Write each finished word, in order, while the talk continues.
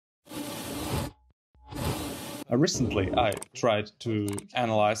Recently, I tried to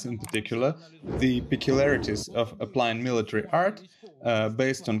analyze in particular the peculiarities of applying military art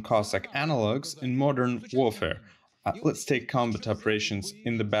based on Cossack analogues in modern warfare. Let's take combat operations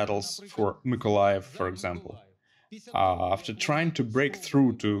in the battles for Mykolaiv, for example. After trying to break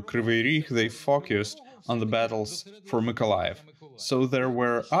through to Kryvyi Rih, they focused on the battles for Mykolaiv. So there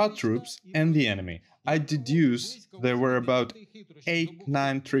were our troops and the enemy. I deduce there were about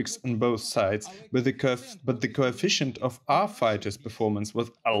 8-9 tricks on both sides, but the coefficient of our fighters' performance was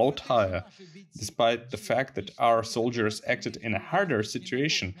a lot higher, despite the fact that our soldiers acted in a harder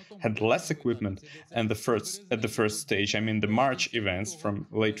situation, had less equipment, and at the first stage, I mean the March events from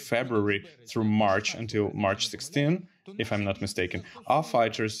late February through March until March 16, if I'm not mistaken, our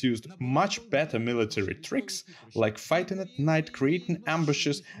fighters used much better military tricks, like fighting at night, creating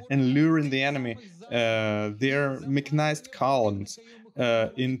ambushes, and luring the enemy, their mechanized columns,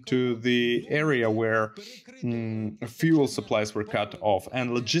 into the area where fuel supplies were cut off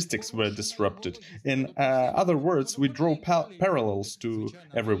and logistics were disrupted. In other words, we draw parallels to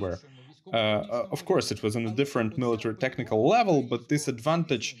everywhere. Of course, it was on a different military technical level, but this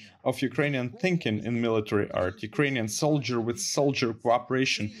advantage of Ukrainian thinking in military art, Ukrainian soldier with soldier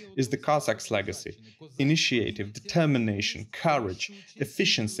cooperation, is the Cossacks' legacy. Initiative, determination, courage,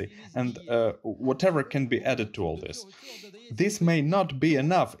 efficiency, and whatever can be added to all this. This may not be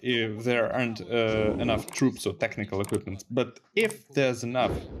enough if there aren't enough troops or technical equipment, but if there's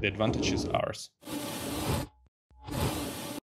enough, the advantage is ours.